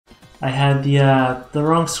I had the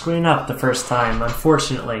wrong screen up the first time,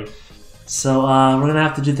 unfortunately. So we're gonna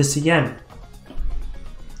have to do this again.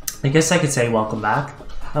 I guess I could say welcome back.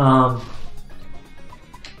 We're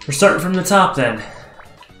starting from the top then.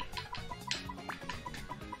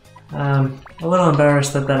 A little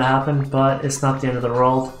embarrassed that happened, but it's not the end of the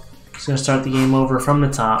world. Just gonna start the game over from the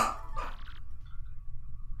top.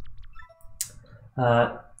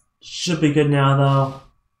 Should be good now though.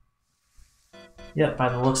 Yep, by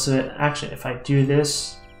the looks of it. Actually, if I do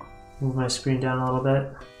this, move my screen down a little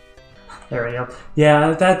bit. There we go.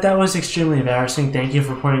 Yeah, that was extremely embarrassing. Thank you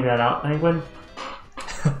for pointing that out, Penguin.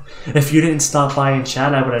 If you didn't stop by and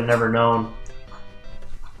chat, I would have never known.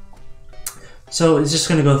 So it's just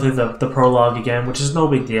going to go through the prologue again, which is no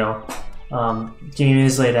big deal. Game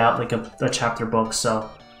is laid out like a chapter book, so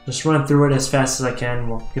just run through it as fast as I can.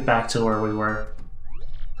 We'll get back to where we were.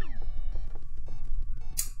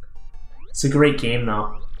 It's a great game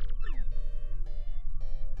though.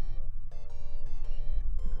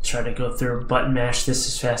 Try to go through button mash this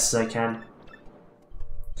as fast as I can.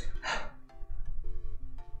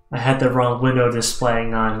 I had the wrong window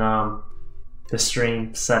displaying on the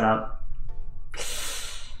stream setup. It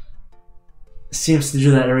seems to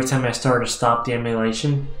do that every time I start or stop the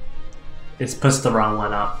emulation. It puts the wrong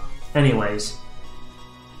one up. Anyways,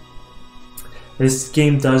 this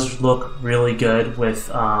game does look really good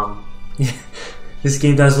with this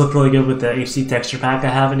game does look really good with the HD texture pack I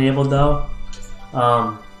have enabled though.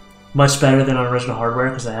 Much better than on original hardware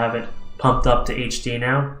because I have it pumped up to HD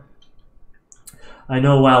now. I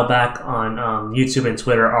know a while back on YouTube and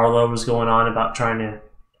Twitter, Arlo was going on about trying to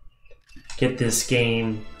get this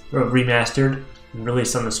game remastered and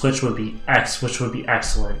released on the Switch, which would be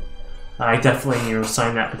excellent. I definitely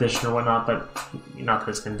sign that petition or whatnot, but not that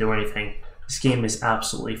it's going to do anything. This game is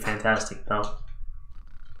absolutely fantastic though.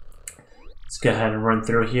 Let's go ahead and run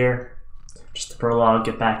through here. Just the prologue,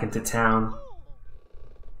 get back into town.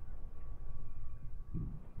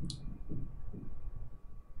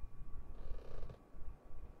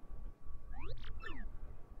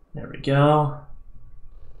 There we go.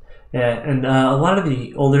 Yeah, and a lot of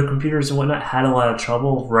the older computers and whatnot had a lot of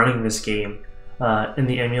trouble running this game in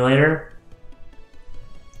the emulator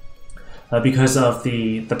because of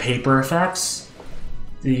the paper effects.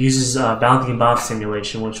 It uses bounding box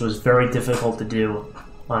simulation, which was very difficult to do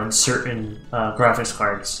on certain graphics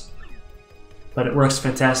cards. But it works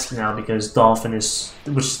fantastic now because Dolphin is,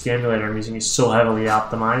 which is the emulator I'm using, is so heavily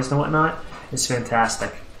optimized and whatnot. It's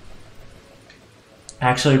fantastic.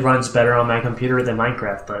 Actually runs better on my computer than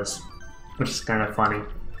Minecraft does, which is kind of funny.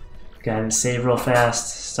 Go ahead and save real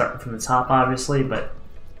fast, starting from the top obviously, but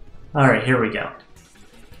alright, here we go.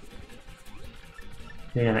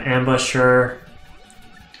 You're gonna ambush her,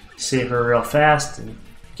 save her real fast, and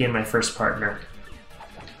gain my first partner.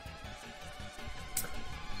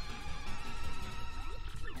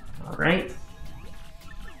 Alright.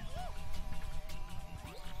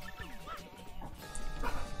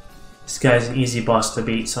 This guy's an easy boss to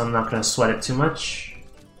beat, so I'm not going to sweat it too much.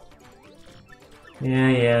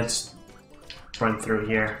 Yeah, just run through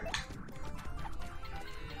here.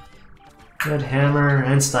 Good hammer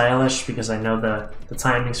and stylish because I know the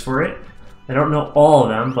timings for it. I don't know all of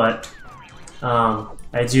them, but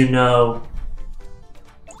I do know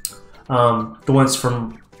the ones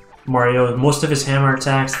from Mario, most of his hammer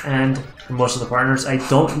attacks and most of the partners. I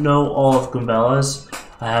don't know all of Goombella's.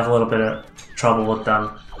 I have a little bit of trouble with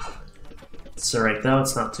them. It's alright though,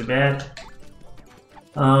 it's not too bad.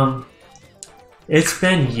 It's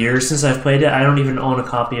been years since I've played it. I don't even own a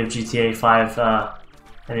copy of GTA 5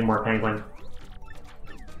 anymore, Penguin.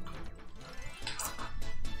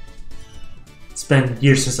 It's been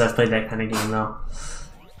years since I've played that kind of game though.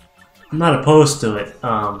 I'm not opposed to it.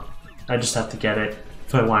 I just have to get it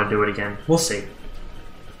if I want to do it again. We'll see.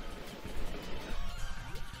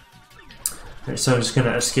 Alright, so I'm just going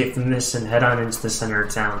to escape from this and head on into the center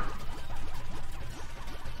of town.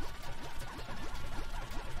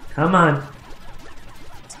 Come on.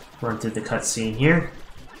 Run through the cutscene here.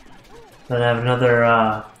 Then I have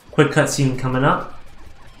another quick cutscene coming up.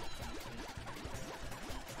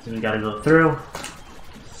 So we gotta go through.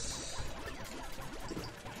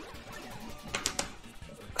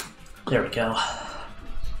 There we go.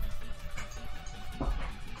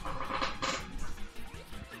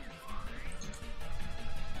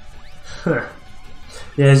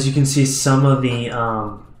 Yeah, as you can see, some of the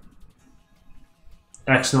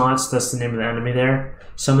X-Nauts, that's the name of the enemy there,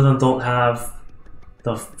 some of them don't have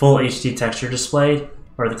the full HD texture displayed,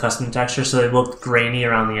 or the custom texture, so they look grainy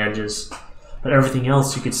around the edges. But everything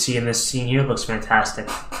else you could see in this scene here looks fantastic.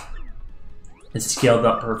 It's scaled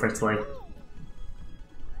up perfectly.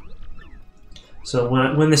 So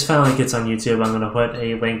when this finally gets on YouTube, I'm going to put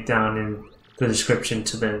a link down in the description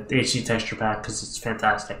to the HD texture pack because it's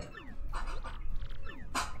fantastic.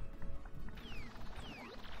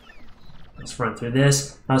 Let's run through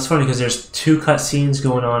this. Now it's funny because there's two cutscenes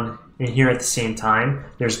going on in here at the same time.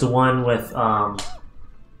 There's the one with I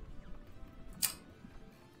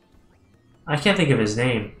can't think of his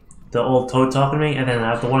name. The old toad talking to me, and then I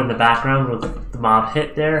have the one in the background with the mob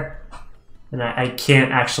hit there. And I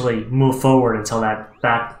can't actually move forward until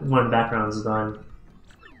that one background is done.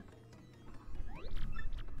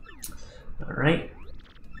 Alright.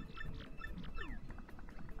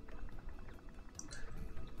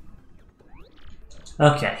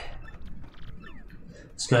 Okay.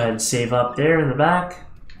 Let's go ahead and save up there in the back.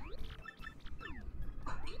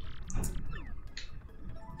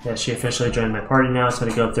 Yeah, she officially joined my party now. It's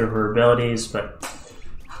going to go through her abilities, but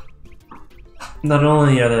not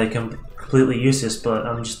only are they completely useless, but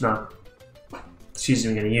I'm just not, excuse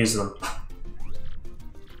me, going to use them.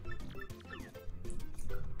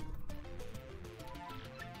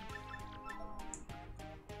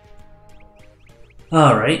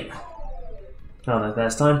 Alright. Now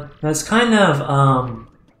that's done. That's kind of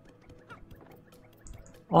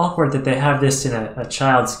awkward that they have this in a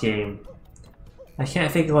child's game. I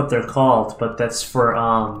can't think of what they're called, but that's for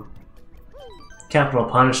capital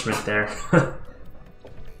punishment there.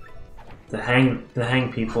 the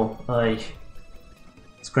hang people.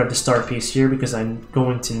 Let's grab the star piece here because I'm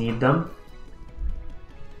going to need them.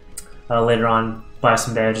 Later on, buy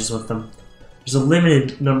some badges with them. There's a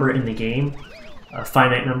limited number in the game. A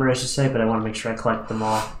finite number, I should say, but I want to make sure I collect them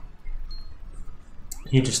all.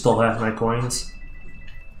 He just stole half my coins.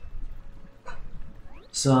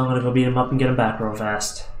 So I'm going to go beat him up and get him back real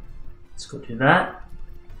fast. Let's go do that.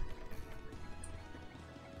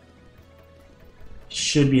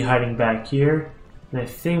 Should be hiding back here. And I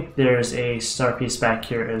think there's a star piece back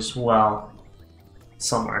here as well.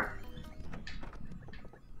 Somewhere.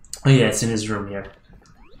 Oh yeah, it's in his room here.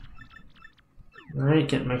 Alright,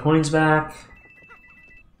 getting my coins back.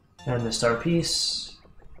 And the star piece.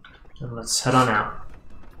 And let's head on out.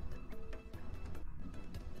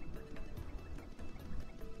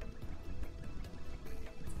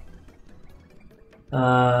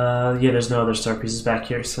 Yeah, there's no other star pieces back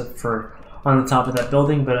here except for on the top of that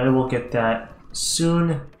building, but I will get that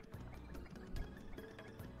soon.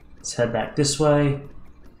 Let's head back this way.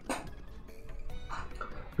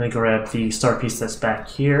 Let me grab the star piece that's back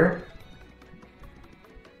here.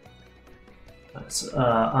 That's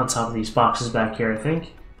on top of these boxes back here, I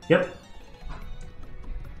think. Yep.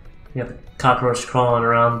 You got the cockroach crawling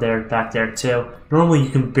around there, back there too. Normally you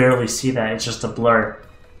can barely see that, it's just a blur.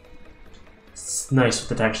 It's nice with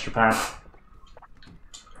the texture pack.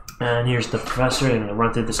 And here's the professor. I'm going to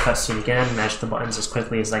run through this cutscene again, mash the buttons as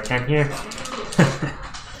quickly as I can here.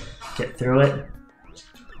 Get through it.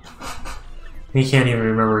 He can't even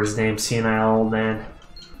remember his name, senile old man.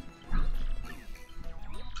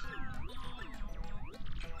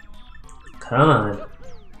 Come on.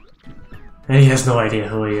 And he has no idea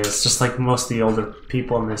who he is, just like most of the older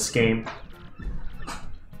people in this game.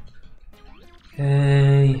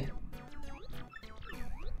 Okay.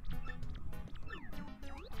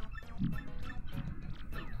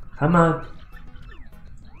 Come on.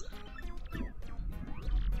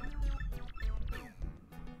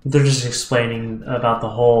 They're just explaining about the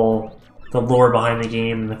lore behind the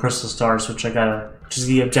game and the crystal stars, which is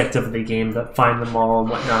the objective of the game, to find them all and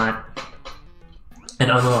whatnot.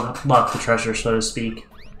 And unlock the treasure, so to speak.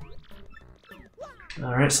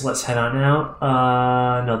 Alright, so let's head on out.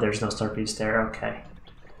 No, there's no star piece there. Okay.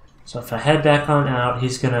 So if I head back on out,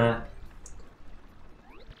 he's gonna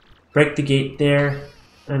break the gate there.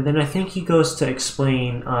 And then I think he goes to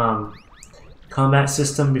explain combat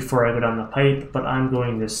system before I go down the pipe, but I'm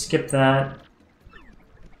going to skip that.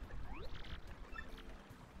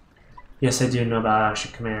 Yes, I do know about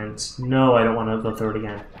action commands. No, I don't want to go through it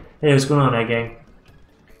again. Hey, what's going on, Egg Gang?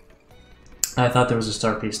 I thought there was a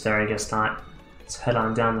star piece there, I guess not. Let's head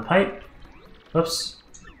on down the pipe. Whoops.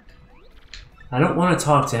 I don't want to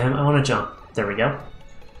talk to him, I want to jump. There we go.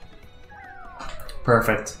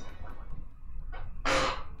 Perfect.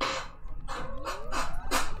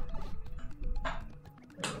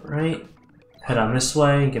 Alright. Head on this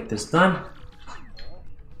way and get this done.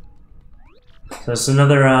 So it's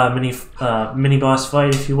another mini boss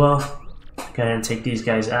fight, if you will. Go ahead and take these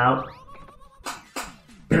guys out.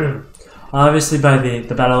 Obviously, by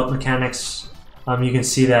the battle mechanics, you can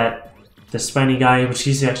see that the spiny guy, which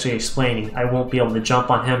he's actually explaining, I won't be able to jump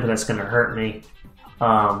on him, but that's going to hurt me.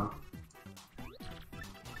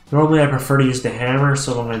 Normally, I prefer to use the hammer,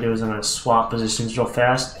 so what I'm going to do is I'm going to swap positions real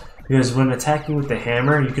fast, Because when attacking with the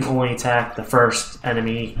hammer, you can only attack the first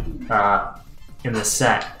enemy in the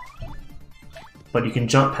set. But you can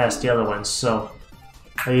jump past the other ones, so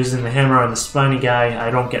by using the hammer on the spiny guy, I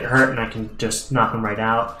don't get hurt and I can just knock him right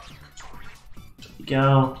out. There we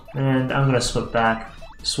go. And I'm gonna swap back,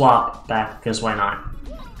 because why not?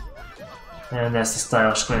 And that's the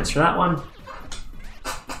stylish glance for that one.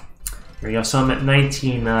 There we go, so I'm at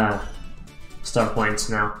 19 star points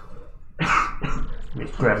now. Let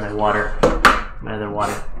me grab my water, my other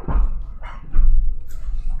water.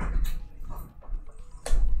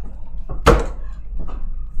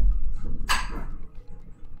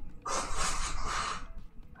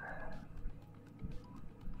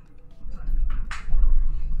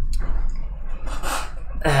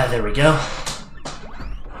 There we go.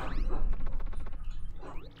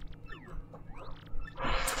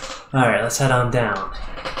 Alright, let's head on down.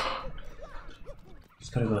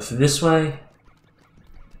 Just gotta go through this way.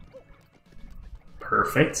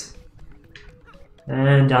 Perfect.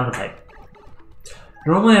 And down the pipe.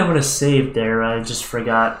 Normally I would have saved there, I just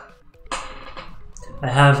forgot. I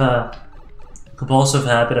have a compulsive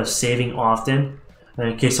habit of saving often,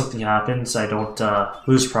 in case something happens, I don't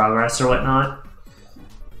lose progress or whatnot.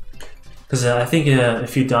 Because I think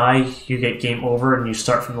if you die, you get game over and you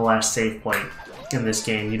start from the last save point in this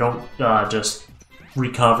game. You don't just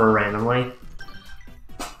recover randomly.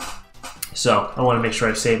 So I want to make sure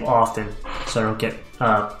I save often so I don't get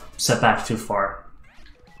set back too far.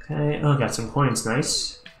 Okay, oh, got some coins,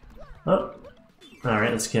 nice. Oh,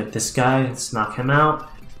 alright, let's get this guy, let's knock him out.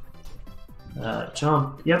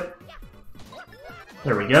 Jump, yep.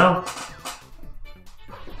 There we go.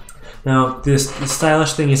 Now, the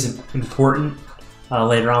stylish thing is important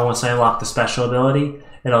later on once I unlock the special ability.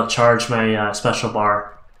 It'll charge my special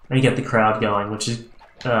bar and get the crowd going, which is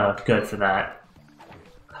good for that.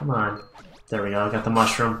 Come on. There we go, I got the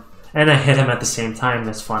mushroom. And I hit him at the same time,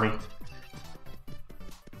 that's funny.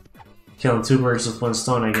 Killing two birds with one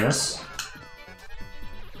stone, I guess.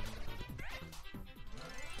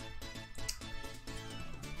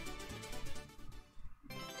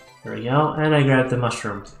 There we go, and I grabbed the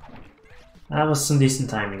mushroom. That was some decent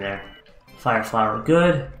timing there. Fire flower,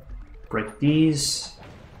 good. Break these.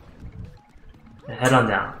 And head on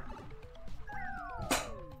down.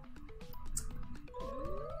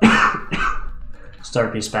 Star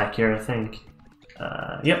piece back here, I think.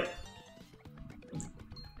 Yep.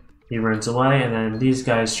 He runs away, and then these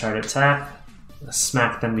guys try to attack.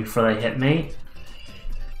 Smack them before they hit me.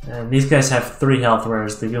 And these guys have 3 health,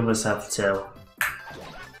 whereas the Goombas have 2.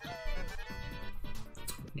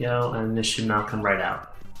 Go, and this should now come right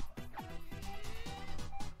out.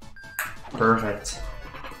 Perfect.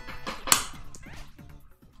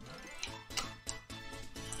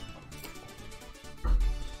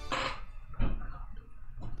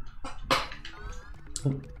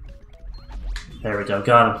 There we go,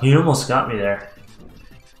 got him. He almost got me there.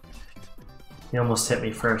 He almost hit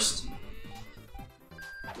me first.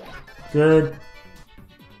 Good.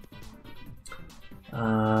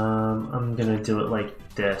 I'm gonna do it like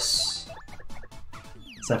this.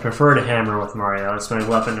 So I prefer to hammer with Mario. It's my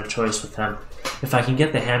weapon of choice with him. If I can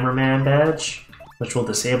get the Hammerman badge, which will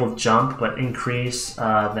disable jump but increase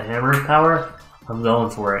the hammer power, I'm going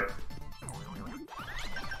for it.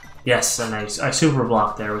 Yes, and I super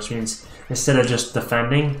blocked there, which means instead of just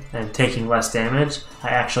defending and taking less damage, I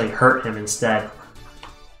actually hurt him instead.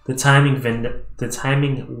 The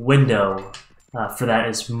timing window for that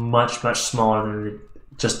is much smaller than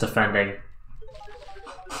just defending.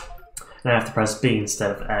 And I have to press B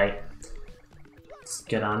instead of A. Let's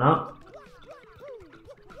get on up.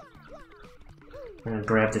 I'm gonna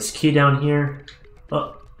grab this key down here.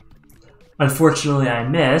 Oh, unfortunately I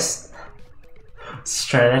missed. Let's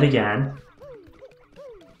try that again.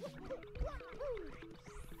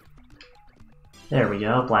 There we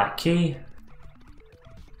go, black key.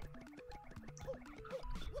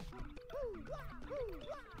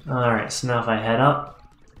 Alright, so now if I head up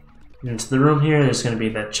into the room here, there's going to be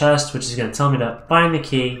that chest, which is going to tell me to find the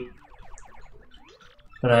key.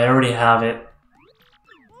 But I already have it.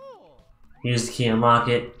 Use the key, unlock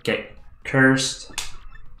it, get cursed.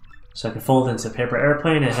 So I can fold into a paper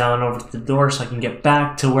airplane and head on over to the door so I can get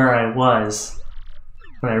back to where I was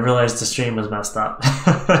when I realized the stream was messed up.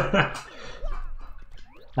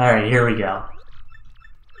 Alright, here we go.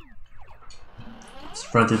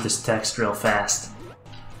 Let's run through this text real fast.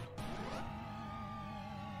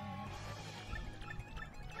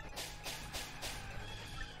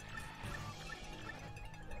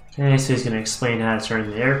 Okay, so he's going to explain how to turn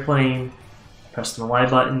the airplane. Press the Y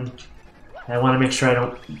button. I want to make sure I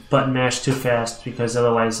don't button mash too fast because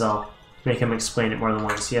otherwise I'll make him explain it more than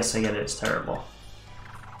once. Yes, I get it. It's terrible.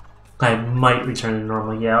 I might return to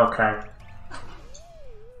normal. Yeah, okay.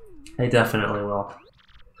 I definitely will.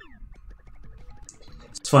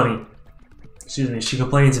 It's funny. Excuse me. She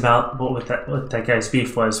complains about what that guy's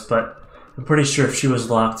beef was, but I'm pretty sure if she was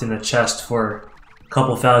locked in a chest for a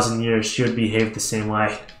couple thousand years, she would behave the same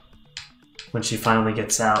way when she finally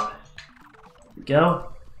gets out. Here we go.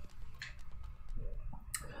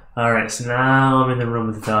 Alright, so now I'm in the room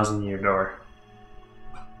with the 1,000-year door.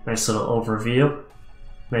 Nice little overview.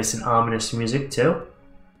 Nice and ominous music, too.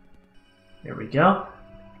 There we go.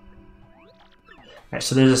 Alright,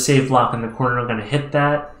 so there's a save block in the corner. I'm going to hit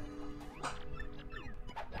that.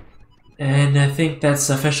 And I think that's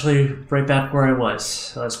officially right back where I was.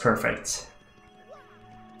 So that's perfect.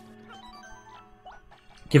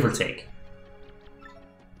 Give or take.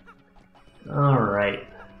 Alright.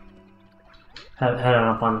 Head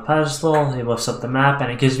on up on the pedestal. It lifts up the map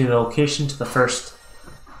and it gives me the location to the first